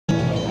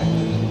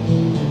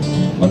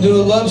I'll do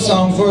a love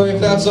song for you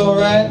if that's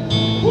alright.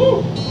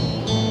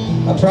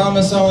 I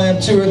promise I only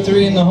have 2 or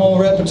 3 in the whole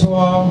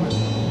repertoire.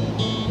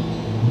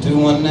 Do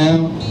one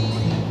now.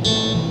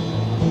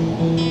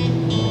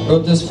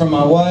 Wrote this for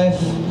my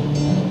wife.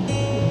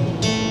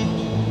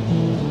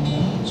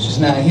 She's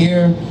not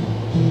here.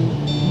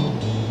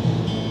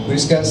 We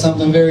just got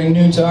something very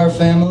new to our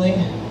family.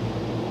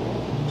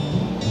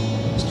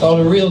 It's called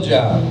a real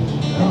job.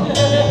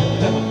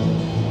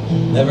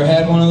 Never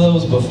had one of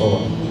those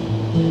before.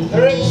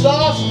 They're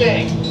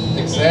exhausting.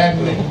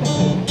 Exactly.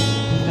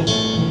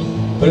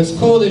 But it's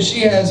cool that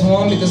she has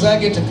one because I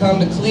get to come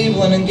to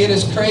Cleveland and get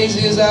as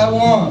crazy as I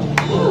want.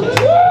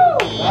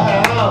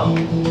 Wow.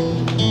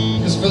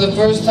 Because for the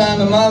first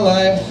time in my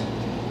life,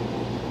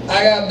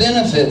 I got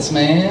benefits,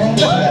 man.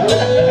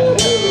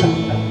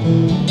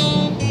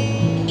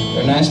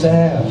 They're nice to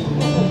have.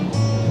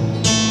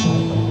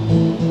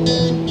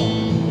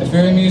 If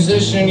you're a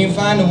musician, you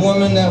find a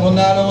woman that will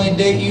not only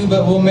date you,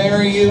 but will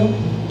marry you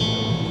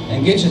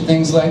and get you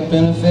things like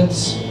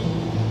benefits.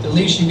 The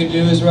least you could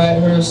do is write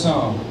her a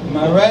song. Am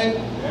I right?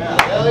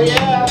 Yeah. Hell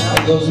yeah.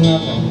 There goes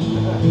nothing.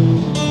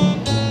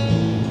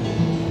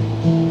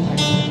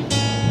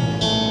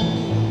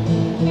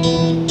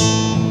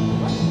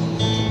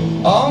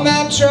 All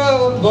my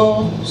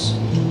troubles,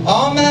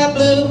 all my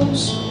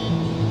blues,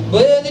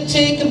 well, they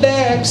take a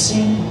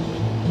backseat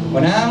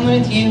when I'm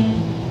with you.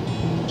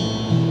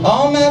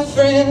 All my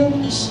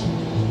friends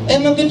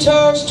and my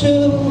guitars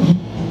too,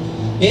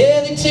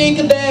 yeah, they take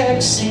a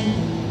backseat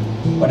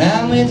when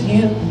I'm with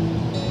you.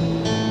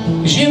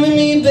 'Cause you and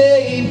me,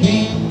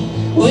 baby,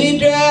 we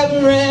drive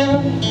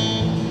around.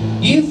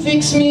 You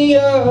fix me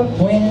up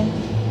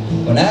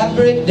when I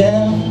break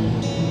down.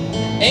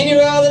 And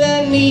you're all that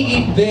I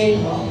need,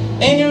 babe,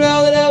 and you're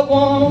all that I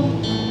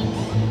want.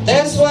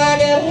 That's why I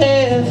gotta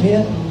have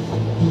you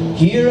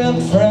here up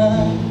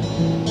front.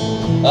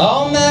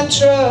 All my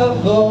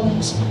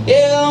troubles,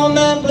 yeah, all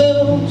my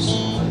blues,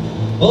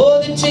 oh,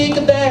 they take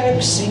a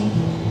backseat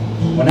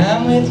when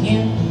I'm with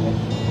you.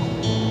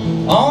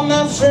 All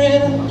my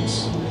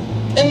friends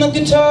and my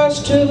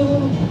guitars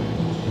too,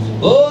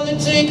 oh, they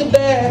take a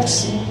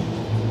backseat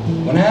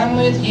when I'm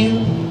with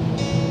you.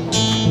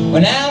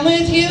 When I'm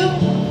with you,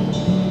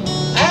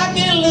 I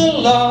get a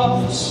little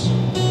lost.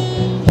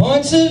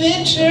 Points of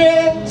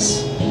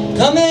interest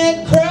come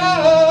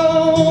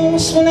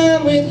across when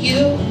I'm with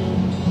you.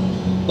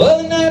 Well,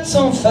 the night's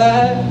on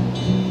fire,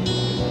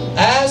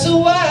 eyes are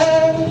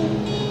wide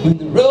when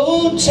the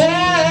road turns.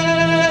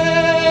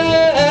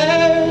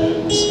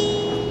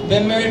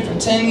 Been married for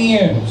 10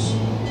 years.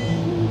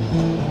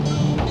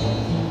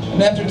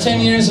 And after 10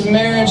 years of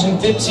marriage and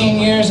 15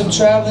 years of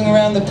traveling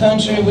around the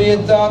country, we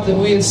had thought that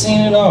we had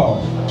seen it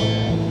all.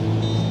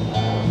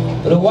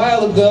 But a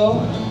while ago,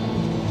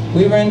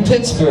 we were in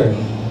Pittsburgh.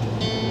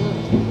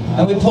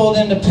 And we pulled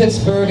into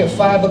Pittsburgh at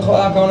 5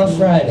 o'clock on a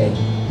Friday.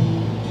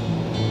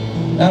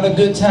 Not a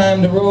good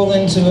time to roll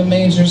into a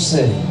major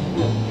city.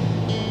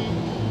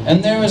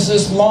 And there was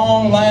this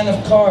long line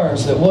of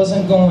cars that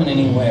wasn't going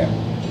anywhere.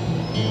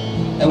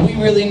 And we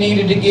really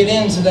needed to get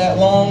into that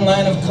long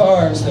line of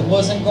cars that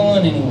wasn't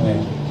going anywhere.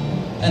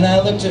 And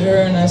I looked at her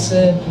and I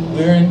said,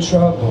 we're in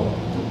trouble.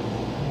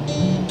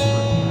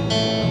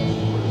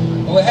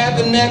 What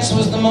happened next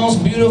was the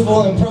most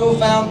beautiful and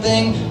profound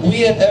thing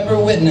we had ever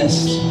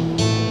witnessed.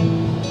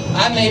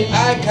 I made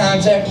eye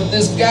contact with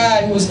this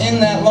guy who was in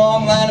that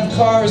long line of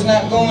cars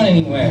not going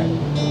anywhere.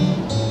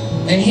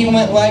 And he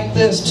went like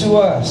this to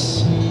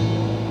us.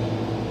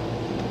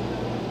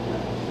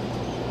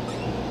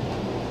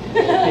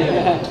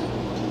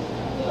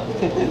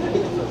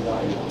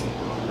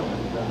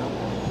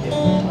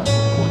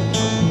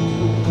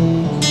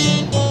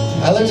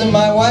 I looked at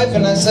my wife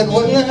and I said,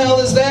 what in the hell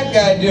is that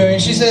guy doing?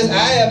 She says,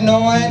 I have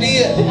no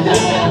idea.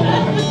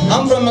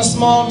 I'm from a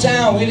small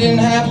town. We didn't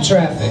have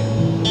traffic.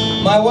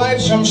 My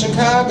wife's from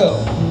Chicago.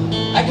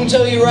 I can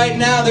tell you right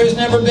now, there's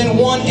never been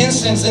one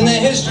instance in the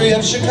history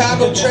of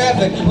Chicago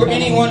traffic where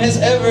anyone has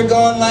ever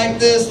gone like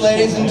this,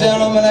 ladies and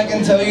gentlemen, I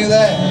can tell you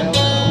that.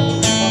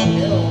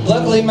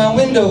 Luckily, my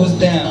window was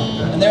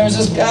down, and there was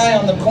this guy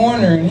on the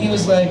corner, and he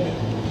was like,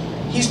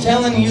 he's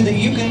telling you that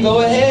you can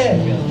go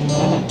ahead.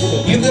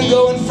 You can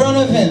go in front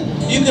of him.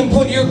 You can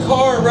put your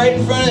car right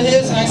in front of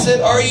his. And I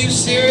said, are you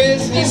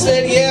serious? And he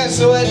said, yeah,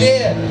 so I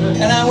did.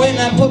 And I went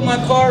and I put my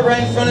car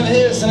right in front of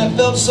his, and it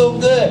felt so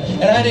good.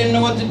 And I didn't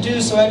know what to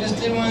do, so I just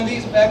did one of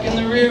these back in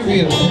the rear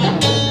view.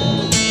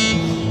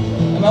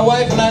 And my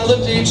wife and I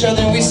looked at each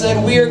other and we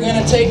said, we are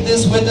going to take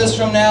this with us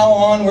from now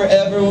on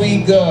wherever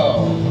we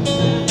go.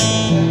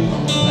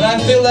 And I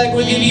feel like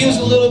we could use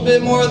a little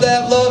bit more of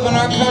that love in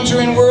our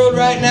country and world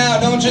right now,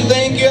 don't you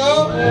think,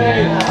 yo?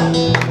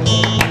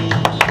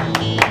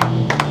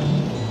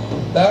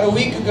 About a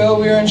week ago,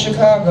 we were in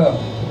Chicago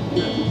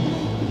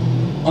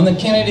on the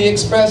Kennedy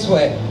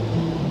Expressway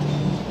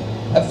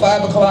at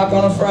 5 o'clock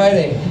on a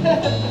Friday.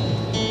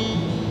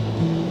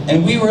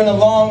 And we were in a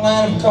long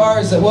line of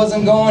cars that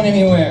wasn't going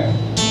anywhere.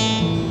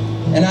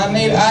 And I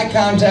made eye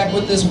contact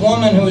with this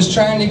woman who was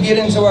trying to get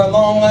into our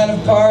long line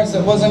of cars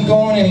that wasn't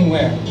going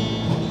anywhere.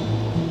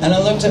 And I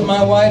looked at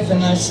my wife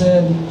and I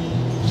said,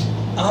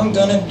 I'm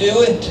gonna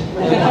do it.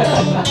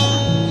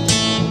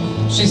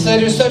 She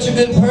said, you're such a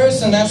good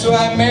person, that's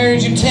why I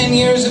married you 10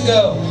 years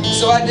ago.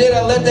 So I did,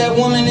 I let that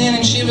woman in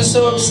and she was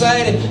so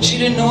excited. She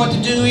didn't know what to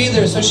do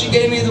either, so she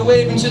gave me the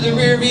wave into the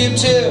rear view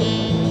too.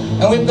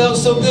 And we felt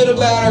so good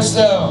about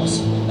ourselves.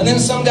 And then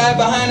some guy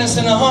behind us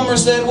in a Hummer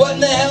said, what in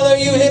the hell are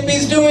you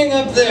hippies doing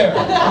up there?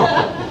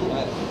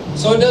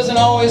 So it doesn't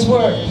always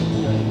work,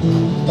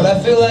 but I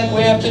feel like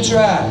we have to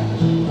try.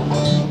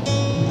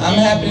 I'm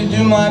happy to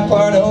do my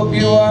part, I hope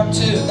you are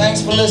too.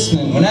 Thanks for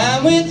listening. When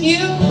I'm with you,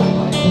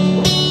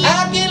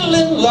 I get a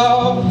little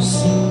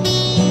lost.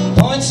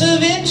 Points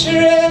of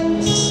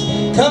interest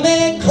come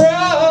and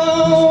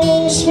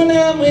cross. When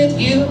I'm with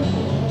you,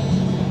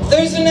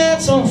 Thursday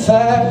night's on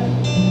fire,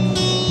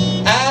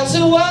 eyes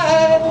are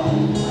wide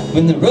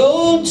when the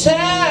road turns.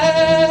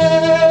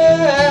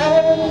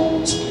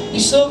 You're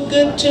so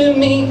good to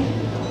me,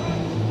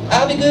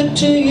 I'll be good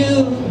to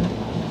you.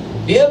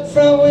 Be up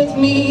front with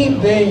me,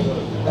 babe,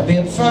 I'll be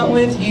up front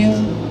with you.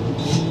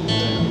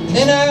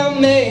 Then I'll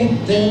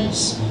make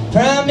this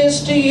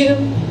promise to you.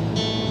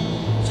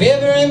 If you're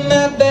ever in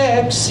my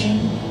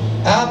backseat,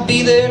 I'll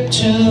be there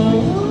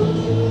too.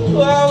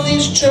 All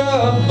these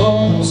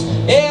troubles,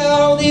 yeah,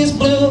 all these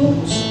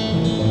blues,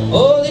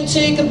 oh, they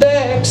take a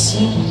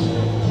backseat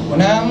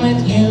when I'm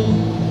with you.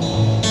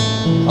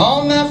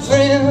 All my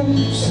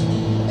friends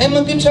and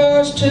my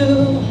guitars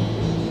too,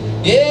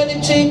 yeah, they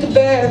take a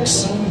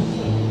backseat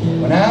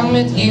when I'm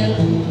with you.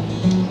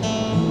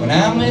 When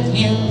I'm with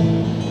you.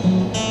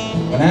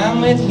 When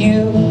I'm with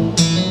you.